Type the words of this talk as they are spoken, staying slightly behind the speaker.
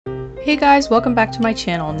Hey guys, welcome back to my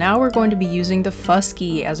channel. Now we're going to be using the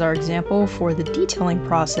Fusky as our example for the detailing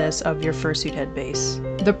process of your fursuit head base.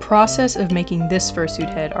 The process of making this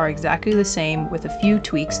fursuit head are exactly the same with a few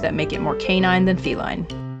tweaks that make it more canine than feline.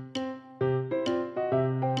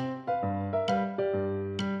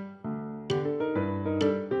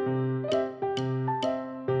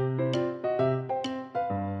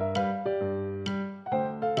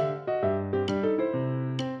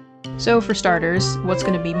 So for starters, what's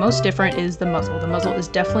going to be most different is the muzzle. The muzzle is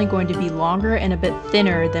definitely going to be longer and a bit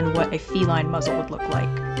thinner than what a feline muzzle would look like.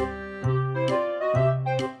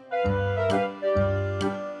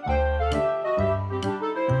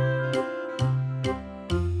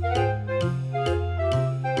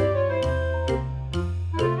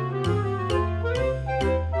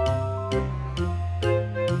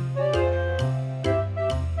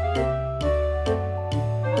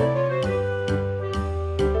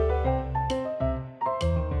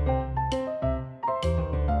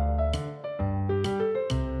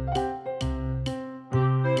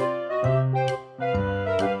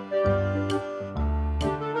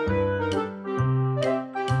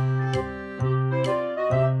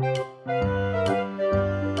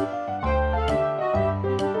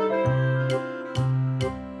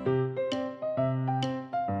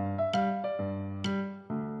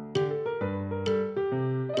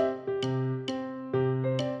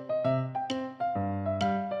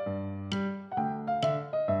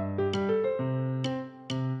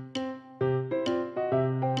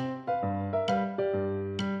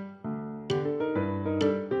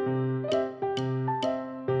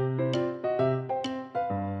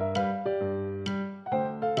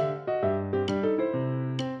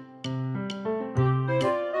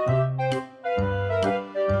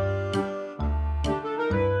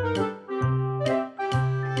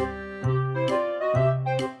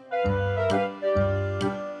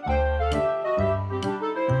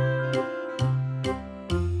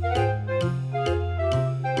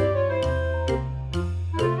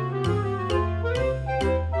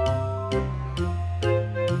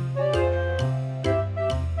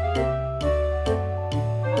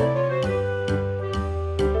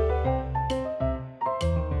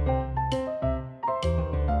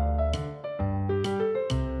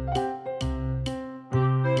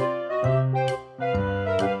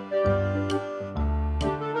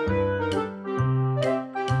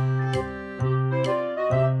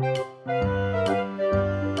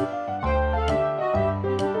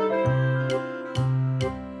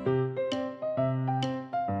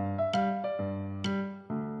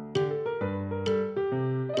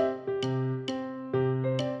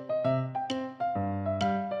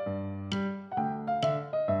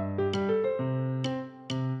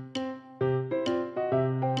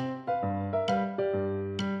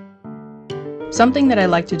 Something that I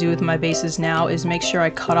like to do with my bases now is make sure I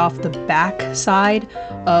cut off the back side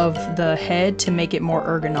of the head to make it more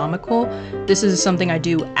ergonomical. This is something I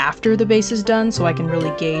do after the base is done, so I can really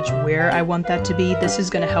gauge where I want that to be. This is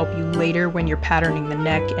going to help you later when you're patterning the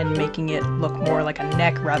neck and making it look more like a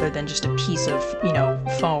neck rather than just a piece of,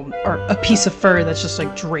 foam or a piece of fur that's just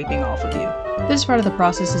like draping off of you. This part of the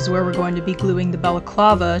process is where we're going to be gluing the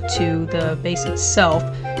balaclava to the base itself.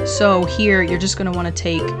 So here you're just going to want to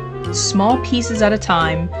take small pieces at a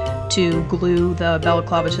time to glue the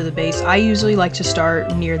balaclava to the base. I usually like to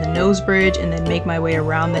start near the nose bridge and then make my way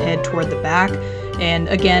around the head toward the back. And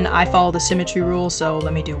again, I follow the symmetry rule, so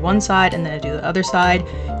let me do one side and then I do the other side.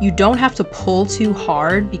 You don't have to pull too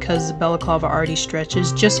hard because the balaclava already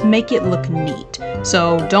stretches, just make it look neat.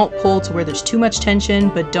 So don't pull to where there's too much tension,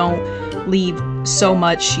 but don't leave so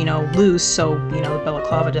much, loose so, the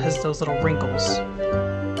balaclava has those little wrinkles.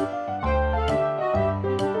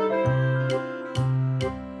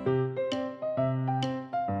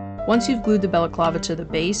 Once you've glued the balaclava to the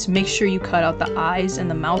base, make sure you cut out the eyes and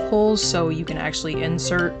the mouth holes so you can actually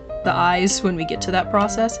insert the eyes when we get to that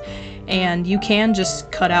process. And you can just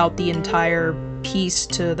cut out the entire piece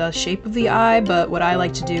to the shape of the eye, but what I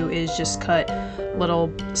like to do is just cut little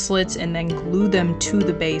slits and then glue them to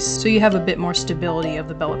the base so you have a bit more stability of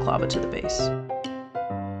the balaclava to the base.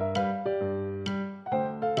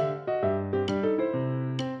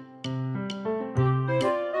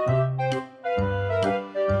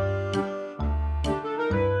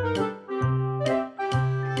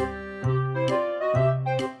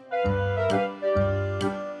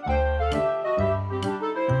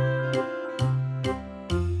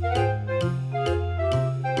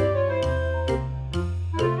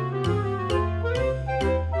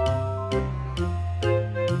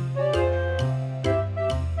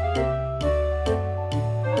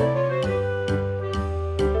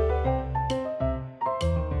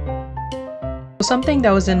 Something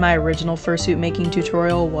that was in my original fursuit making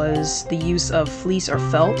tutorial was the use of fleece or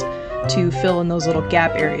felt to fill in those little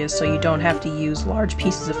gap areas so you don't have to use large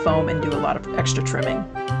pieces of foam and do a lot of extra trimming.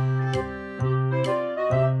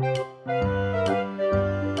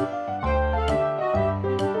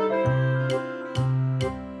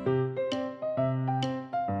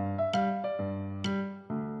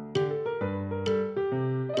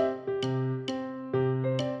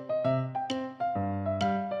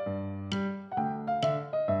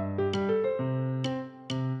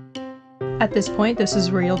 At this point, this is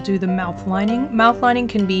where you'll do the mouth lining. Mouth lining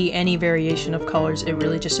can be any variation of colors, it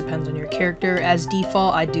really just depends on your character. As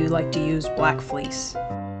default, I do like to use black fleece.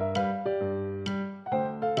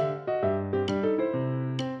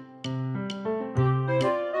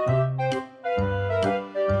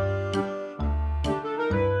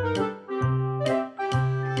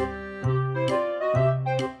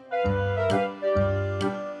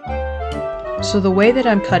 So the way that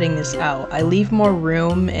I'm cutting this out, I leave more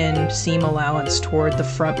room and seam allowance toward the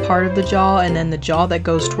front part of the jaw, and then the jaw that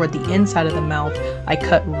goes toward the inside of the mouth, I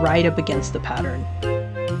cut right up against the pattern.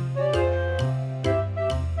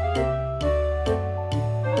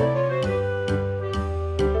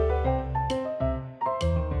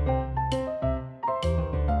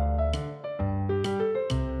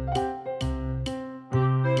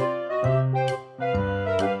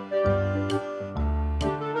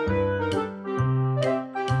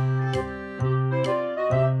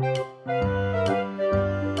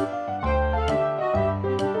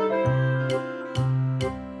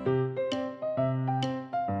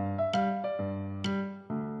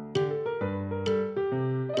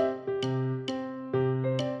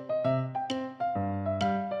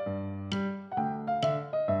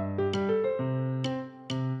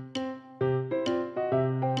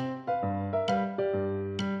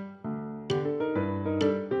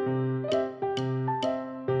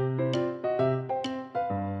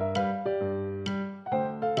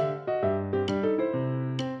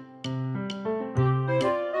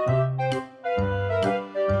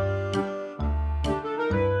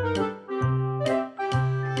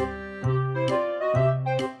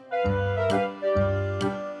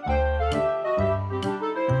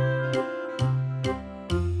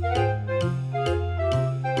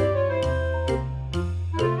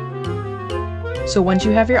 So once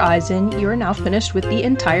you have your eyes in, you are now finished with the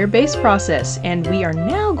entire base process, and we are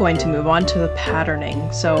now going to move on to the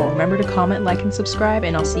patterning. So remember to comment, like, and subscribe,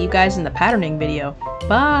 and I'll see you guys in the patterning video.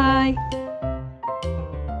 Bye!